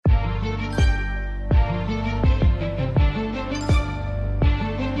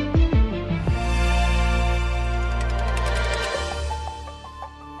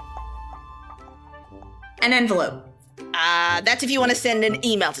An envelope. That's if you want to send an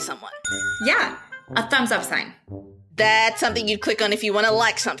email to someone. Yeah, a thumbs up sign. That's something you'd click on if you want to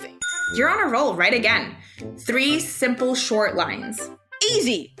like something. You're on a roll, right again. 3 simple short lines.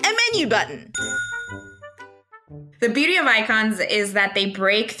 Easy, a menu button. The beauty of icons is that they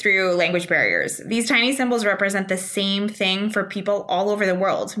break through language barriers. These tiny symbols represent the same thing for people all over the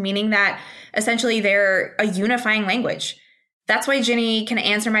world, meaning that essentially they're a unifying language. That's why Ginny can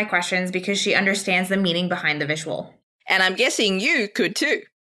answer my questions, because she understands the meaning behind the visual. And I'm guessing you could too.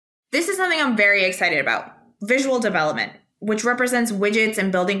 This is something I'm very excited about. Visual development, which represents widgets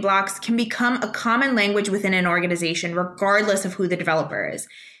and building blocks, can become a common language within an organization, regardless of who the developer is.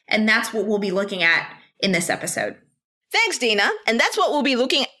 And that's what we'll be looking at in this episode. Thanks, Dina. And that's what we'll be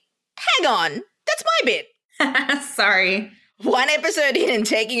looking at. Hang on, that's my bit. Sorry. 1 episode in and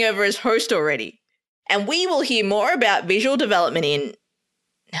taking over as host already. And we will hear more about visual development in...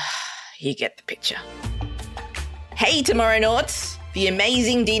 You get the picture. Hey, Tomorrownauts! The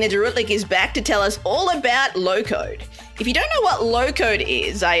amazing Dina Derutlik is back to tell us all about low-code. If you don't know what low-code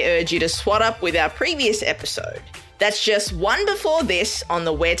is, I urge you to swat up with our previous episode. That's just one before this on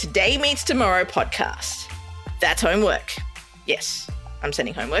the Where Today Meets Tomorrow podcast. That's homework. Yes, I'm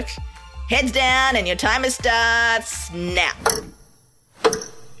sending homework. Heads down and your timer starts now.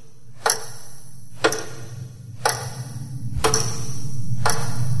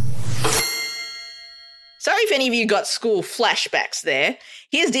 Sorry if any of you got school flashbacks there.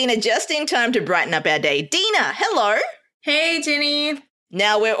 Here's Dina just in time to brighten up our day. Dina, hello. Hey, Ginny.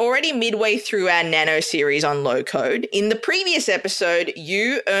 Now, we're already midway through our Nano series on low code. In the previous episode,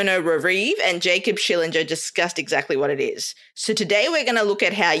 you, Erno Raviv, and Jacob Schillinger discussed exactly what it is. So today we're going to look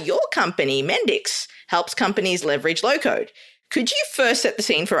at how your company, Mendix, helps companies leverage low code. Could you first set the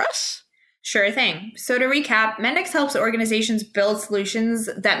scene for us? Sure thing. So to recap, Mendix helps organizations build solutions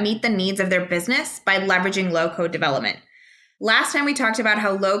that meet the needs of their business by leveraging low-code development. Last time we talked about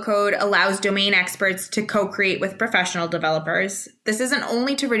how low-code allows domain experts to co-create with professional developers. This isn't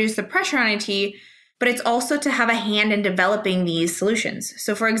only to reduce the pressure on IT, but it's also to have a hand in developing these solutions.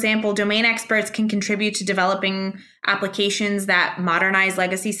 So for example, domain experts can contribute to developing applications that modernize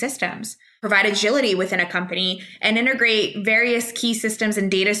legacy systems, provide agility within a company, and integrate various key systems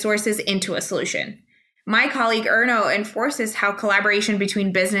and data sources into a solution. My colleague Erno enforces how collaboration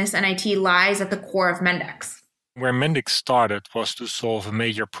between business and IT lies at the core of Mendix. Where Mendix started was to solve a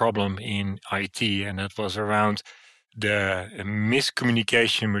major problem in IT, and that was around the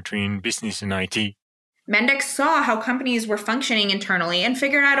miscommunication between business and IT. Mendix saw how companies were functioning internally and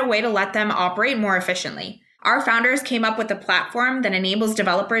figured out a way to let them operate more efficiently. Our founders came up with a platform that enables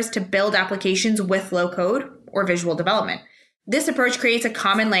developers to build applications with low code or visual development. This approach creates a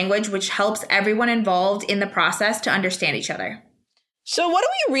common language which helps everyone involved in the process to understand each other. So what are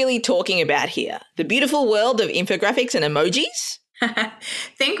we really talking about here? The beautiful world of infographics and emojis?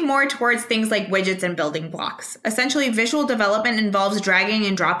 Think more towards things like widgets and building blocks. Essentially, visual development involves dragging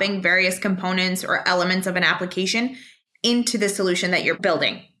and dropping various components or elements of an application into the solution that you're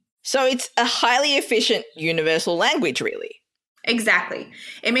building. So it's a highly efficient universal language, really. Exactly.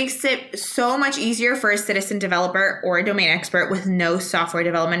 It makes it so much easier for a citizen developer or a domain expert with no software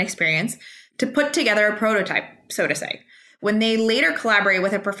development experience to put together a prototype, so to say. When they later collaborate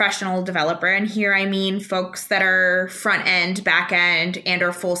with a professional developer, and here I mean folks that are front-end, back-end, and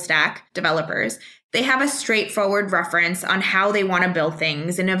or full-stack developers, they have a straightforward reference on how they want to build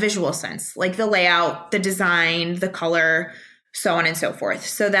things in a visual sense, like the layout, the design, the color, so on and so forth,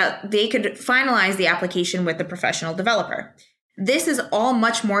 so that they could finalize the application with the professional developer. This is all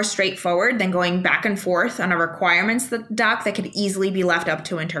much more straightforward than going back and forth on a requirements doc that could easily be left up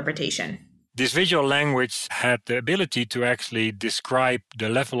to interpretation. This visual language had the ability to actually describe the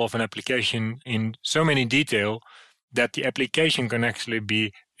level of an application in so many detail that the application can actually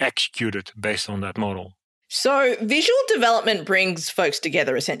be executed based on that model. So visual development brings folks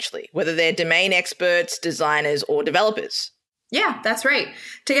together, essentially, whether they're domain experts, designers, or developers. Yeah, that's right.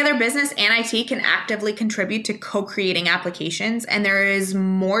 Together, business and IT can actively contribute to co-creating applications, and there is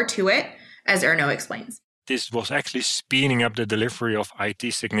more to it, as Erno explains. This was actually speeding up the delivery of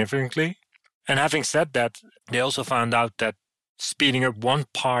IT significantly. And having said that, they also found out that speeding up one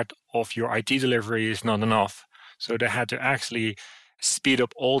part of your IT delivery is not enough. So they had to actually speed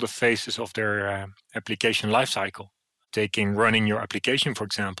up all the phases of their application lifecycle, running your application, for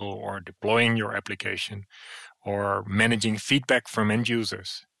example, or deploying your application, or managing feedback from end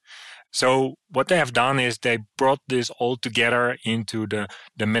users. So what they have done is they brought this all together into the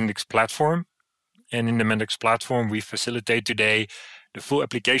Mendix platform. And in the Mendix platform, we facilitate today the full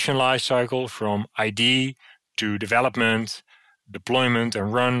application lifecycle from ID to development, deployment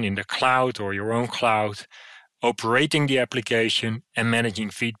and run in the cloud or your own cloud, operating the application, and managing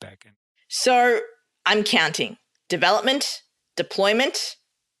feedback. So I'm counting: development, deployment,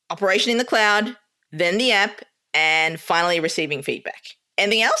 operation in the cloud, then the app, and finally receiving feedback.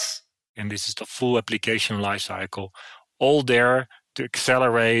 Anything else? And this is the full application lifecycle, all there to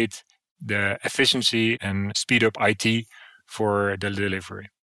accelerate the efficiency and speed up IT for the delivery.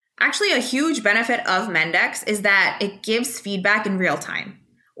 Actually, a huge benefit of Mendix is that it gives feedback in real time,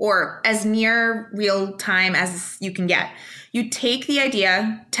 or as near real time as you can get. You take the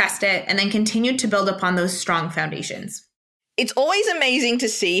idea, test it, and then continue to build upon those strong foundations. It's always amazing to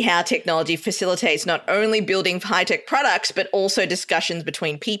see how technology facilitates not only building high-tech products, but also discussions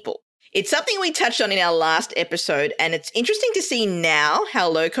between people. It's something we touched on in our last episode, and it's interesting to see now how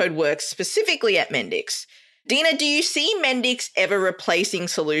low-code works specifically at Mendix. Dina, do you see Mendix ever replacing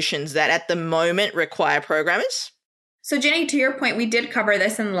solutions that at the moment require programmers? So Jenny, to your point, we did cover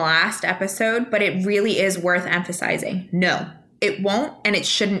this in the last episode, but it really is worth emphasizing. No, it won't, and it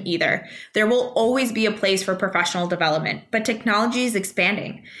shouldn't either. There will always be a place for professional development, but technology is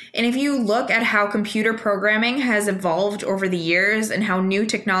expanding. And if you look at how computer programming has evolved over the years and how new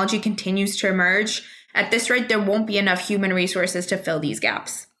technology continues to emerge, at this rate, there won't be enough human resources to fill these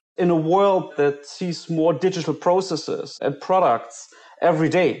gaps. In a world that sees more digital processes and products every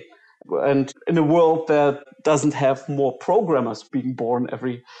day, and in a world that doesn't have more programmers being born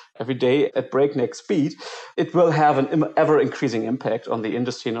every day at breakneck speed, it will have an ever-increasing impact on the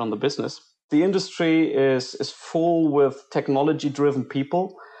industry and on the business. The industry is full with technology-driven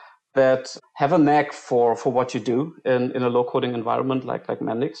people that have a knack for what you do in a low-coding environment like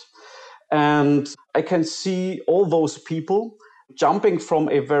Mendix. And I can see all those people jumping from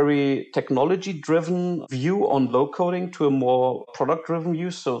a very technology-driven view on low coding to a more product-driven view.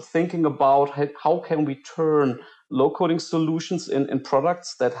 So thinking about how can we turn low coding solutions in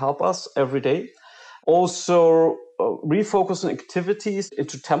products that help us every day. Also refocusing activities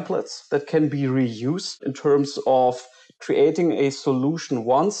into templates that can be reused in terms of creating a solution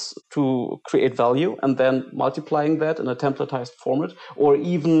once to create value and then multiplying that in a templatized format, or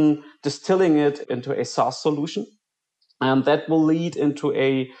even distilling it into a SaaS solution. And that will lead into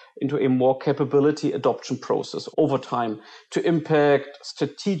a more capability adoption process over time to impact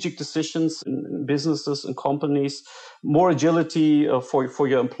strategic decisions in businesses and companies, more agility for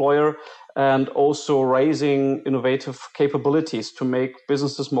your employer, and also raising innovative capabilities to make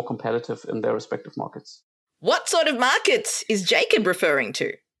businesses more competitive in their respective markets. What sort of markets is Jacob referring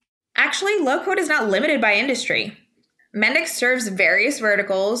to? Actually, low-code is not limited by industry. Mendix serves various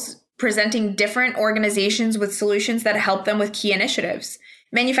verticals, presenting different organizations with solutions that help them with key initiatives.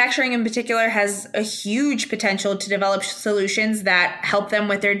 Manufacturing in particular has a huge potential to develop solutions that help them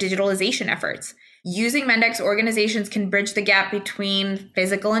with their digitalization efforts. Using Mendix, organizations can bridge the gap between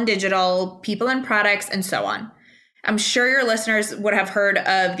physical and digital, people and products, and so on. I'm sure your listeners would have heard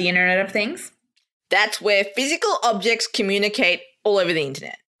of the Internet of Things. That's where physical objects communicate all over the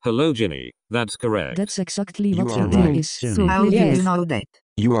internet. Hello, Jenny. That's correct. That's exactly what You are it right, is. Jenny. So How do you know that?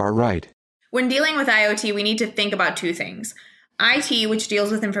 You are right. When dealing with IoT, we need to think about two things. IT, which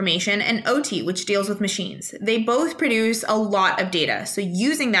deals with information, and OT, which deals with machines. They both produce a lot of data. So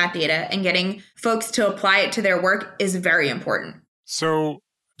using that data and getting folks to apply it to their work is very important. So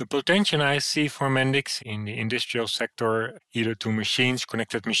the potential I see for Mendix in the industrial sector, either to machines,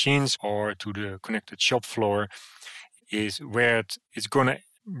 connected machines, or to the connected shop floor, is where it's going to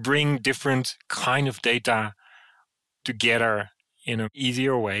bring different kind of data together in an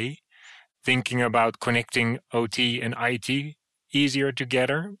easier way, thinking about connecting OT and IT easier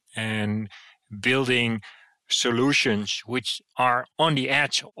together and building solutions which are on the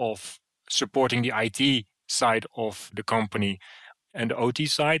edge of supporting the IT side of the company and the OT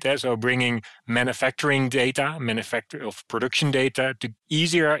side. So bringing manufacturing data, of production data to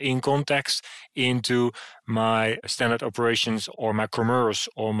easier in context into my standard operations or my commerce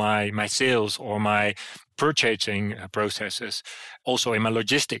or my sales or my purchasing processes, also in my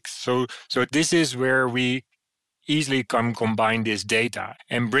logistics. So this is where we easily can combine this data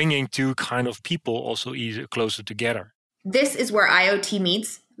and bringing two kind of people also closer together. This is where IoT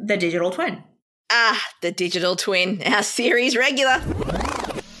meets the digital twin. The digital twin, our series regular.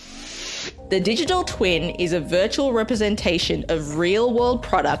 The digital twin is a virtual representation of real-world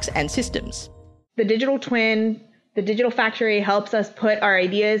products and systems. The digital twin, the digital factory helps us put our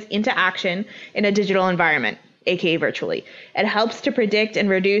ideas into action in a digital environment, aka virtually. It helps to predict and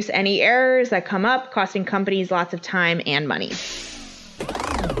reduce any errors that come up, costing companies lots of time and money.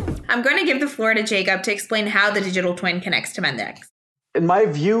 I'm going to give the floor to Jacob to explain how the digital twin connects to Mendix. In my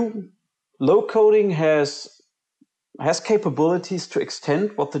view, low coding has has capabilities to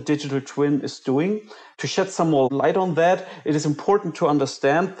extend what the digital twin is doing. To shed some more light on that, it is important to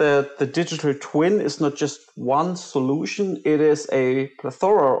understand that the digital twin is not just one solution. It is a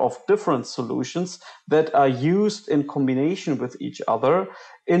plethora of different solutions that are used in combination with each other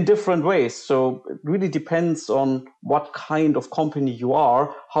in different ways. So it really depends on what kind of company you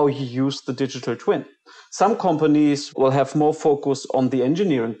are, how you use the digital twin. Some companies will have more focus on the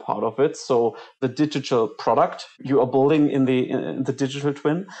engineering part of it, so the digital product you are building in the digital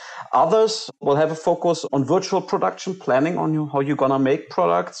twin. Others will have a focus on virtual production, planning on how you're going to make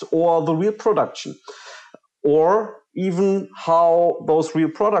products, or the real production, or even how those real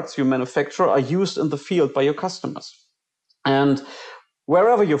products you manufacture are used in the field by your customers. And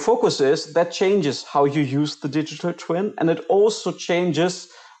wherever your focus is, that changes how you use the digital twin, and it also changes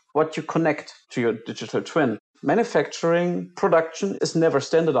what you connect to your digital twin. Manufacturing, production is never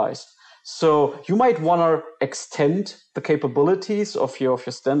standardized. So you might want to extend the capabilities of your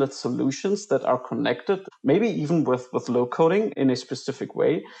standard solutions that are connected, maybe even with low coding in a specific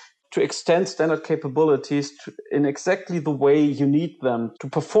way, to extend standard capabilities in exactly the way you need them to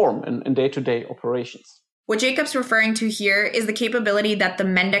perform in day-to-day operations. What Jacob's referring to here is the capability that the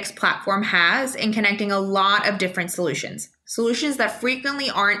Mendix platform has in connecting a lot of different solutions that frequently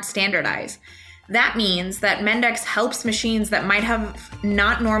aren't standardized. That means that Mendix helps machines that might have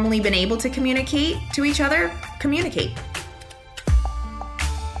not normally been able to communicate to each other, communicate.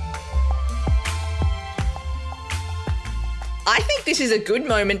 I think this is a good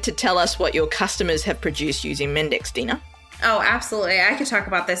moment to tell us what your customers have produced using Mendix, Dina. Oh, absolutely. I could talk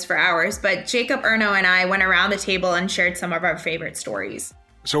about this for hours, but Jacob, Erno, and I went around the table and shared some of our favorite stories.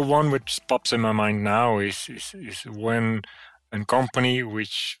 So one which pops in my mind now is when a company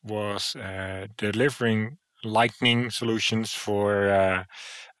which was delivering lighting solutions for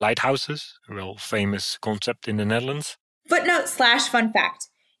lighthouses, a real famous concept in the Netherlands. Footnote/fun fact.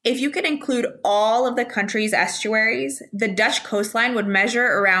 If you could include all of the country's estuaries, the Dutch coastline would measure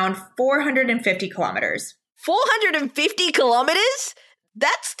around 450 kilometers. 450 kilometers?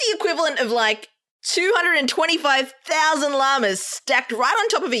 That's the equivalent of like 225,000 llamas stacked right on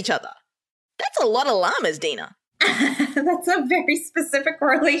top of each other. That's a lot of llamas, Dina. That's a very specific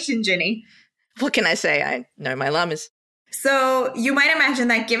correlation, Ginny. What can I say? I know my llamas. So you might imagine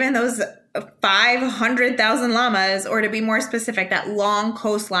that given those 500,000 llamas, or to be more specific, that long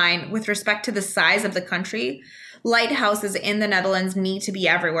coastline with respect to the size of the country, lighthouses in the Netherlands need to be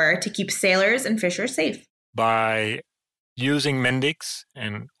everywhere to keep sailors and fishers safe. By using Mendix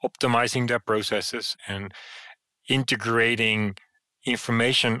and optimizing their processes and integrating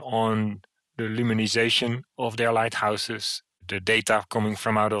information on the luminization of their lighthouses, the data coming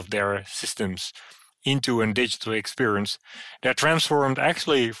from out of their systems into a digital experience, they're transformed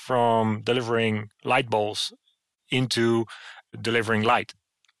actually from delivering light bulbs into delivering light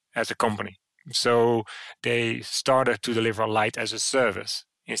as a company. So they started to deliver light as a service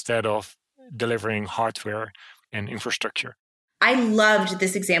instead of delivering hardware and infrastructure. I loved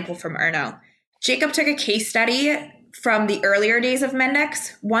this example from Erno. Jacob took a case study from the earlier days of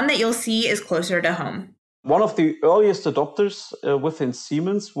Mendix, one that you'll see is closer to home. One of the earliest adopters within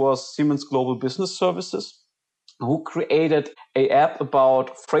Siemens was Siemens Global Business Services, who created an app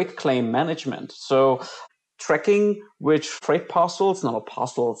about freight claim management. So tracking which freight parcels,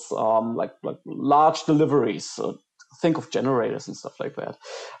 like large deliveries, so think of generators and stuff like that,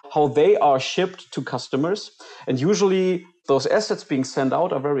 how they are shipped to customers. And usually those assets being sent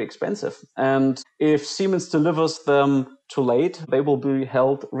out are very expensive. And if Siemens delivers them too late, they will be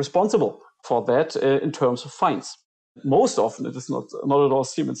held responsible for that in terms of fines. Most often, it is not at all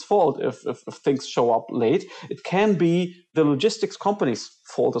Siemens' fault if things show up late. It can be the logistics company's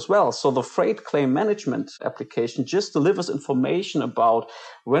fault as well. So the freight claim management application just delivers information about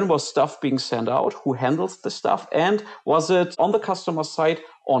when was stuff being sent out, who handles the stuff, and was it on the customer side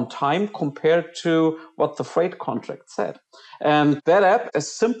on time compared to what the freight contract said. And that app, as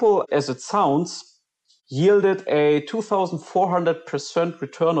simple as it sounds, yielded a 2,400%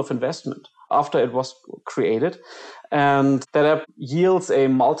 return of investment after it was created. And that app yields a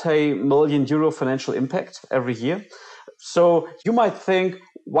multi-million euro financial impact every year. So you might think,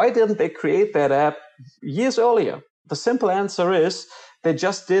 why didn't they create that app years earlier? The simple answer is they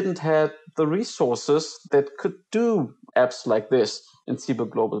just didn't have the resources that could do apps like this in Siebel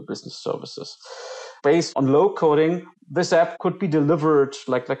Global Business Services. Based on low coding, this app could be delivered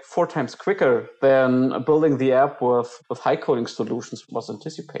like 4 times quicker than building the app with high coding solutions was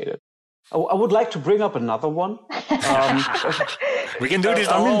anticipated. I would like to bring up another one. We can do this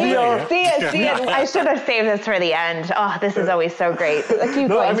the whole day. See it. I should have saved this for the end. Oh, this is always so great. Keep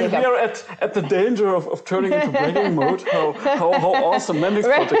going, we are at the danger of turning into bragging mode, how awesome Mendix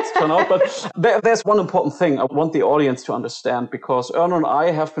projects turn out. But there's one important thing I want the audience to understand, because Erno and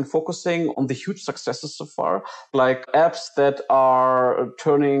I have been focusing on the huge successes so far, like apps that are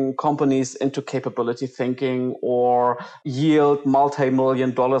turning companies into capability thinking or yield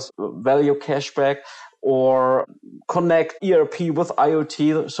multi-million dollars value cashback, or connect ERP with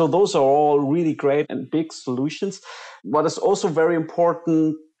IoT. So those are all really great and big solutions. What is also very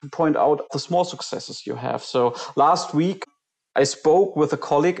important to point out the small successes you have. So last week, I spoke with a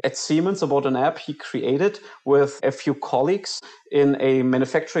colleague at Siemens about an app he created with a few colleagues in a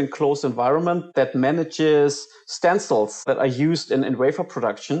manufacturing closed environment that manages stencils that are used in wafer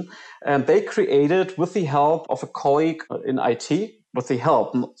production. And they created, with the help of a colleague in IT, with the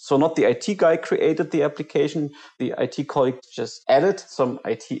help. So not the IT guy created the application, the IT colleague just added some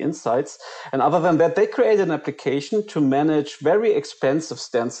IT insights. And other than that, they created an application to manage very expensive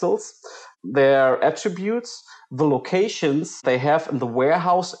stencils, their attributes, the locations they have in the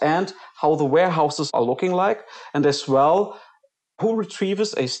warehouse and how the warehouses are looking like, and as well, who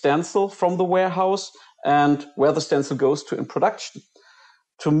retrieves a stencil from the warehouse and where the stencil goes to in production.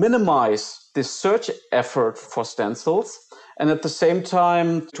 To minimize the search effort for stencils, and at the same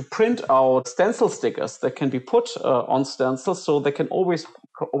time to print out stencil stickers that can be put on stencils so they can always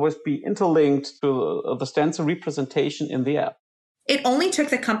be interlinked to the stencil representation in the app. It only took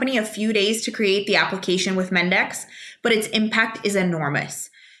the company a few days to create the application with Mendix, but its impact is enormous.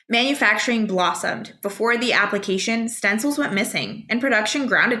 Manufacturing blossomed. Before the application, stencils went missing and production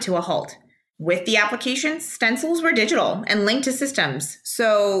grounded to a halt. With the application, stencils were digital and linked to systems,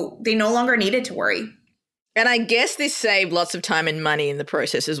 so they no longer needed to worry. And I guess this saved lots of time and money in the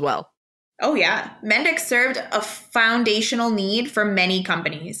process as well. Oh yeah, Mendix served a foundational need for many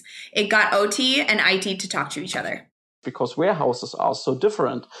companies. It got OT and IT to talk to each other. Because warehouses are so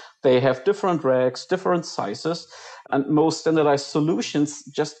different. They have different racks, different sizes, and most standardized solutions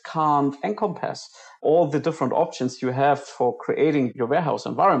just can't encompass all the different options you have for creating your warehouse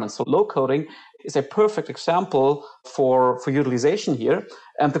environment. So low coding is a perfect example for utilization here.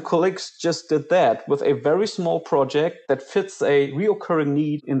 And the colleagues just did that with a very small project that fits a reoccurring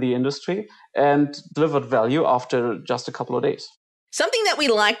need in the industry and delivered value after just a couple of days. Something that we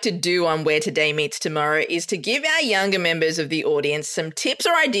like to do on Where Today Meets Tomorrow is to give our younger members of the audience some tips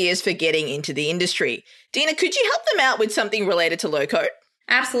or ideas for getting into the industry. Dina, could you help them out with something related to low code?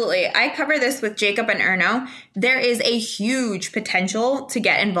 Absolutely. I cover this with Jacob and Erno. There is a huge potential to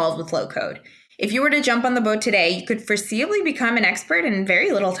get involved with low code. If you were to jump on the boat today, you could foreseeably become an expert in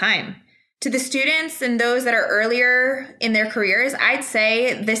very little time. To the students and those that are earlier in their careers, I'd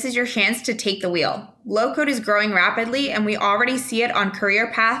say this is your chance to take the wheel. Low code is growing rapidly, and we already see it on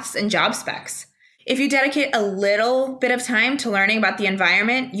career paths and job specs. If you dedicate a little bit of time to learning about the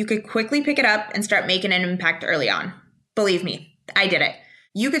environment, you could quickly pick it up and start making an impact early on. Believe me, I did it.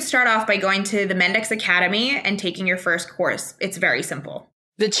 You could start off by going to the Mendix Academy and taking your first course. It's very simple.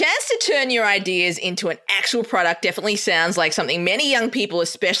 The chance to turn your ideas into an actual product definitely sounds like something many young people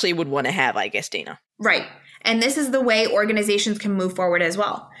especially would want to have, I guess, Dina. Right. And this is the way organizations can move forward as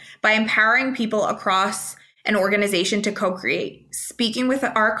well, by empowering people across an organization to co-create. Speaking with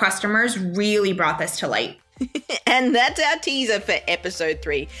our customers really brought this to light. And that's our teaser for episode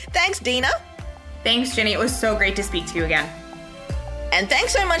 3. Thanks, Dina. Thanks, Jenny. It was so great to speak to you again. And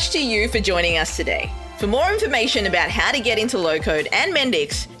thanks so much to you for joining us today. For more information about how to get into low code and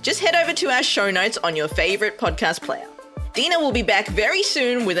Mendix, just head over to our show notes on your favorite podcast player. Dina will be back very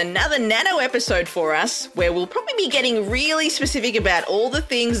soon with another nano episode for us, where we'll probably be getting really specific about all the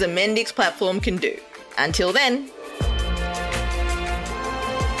things the Mendix platform can do. Until then,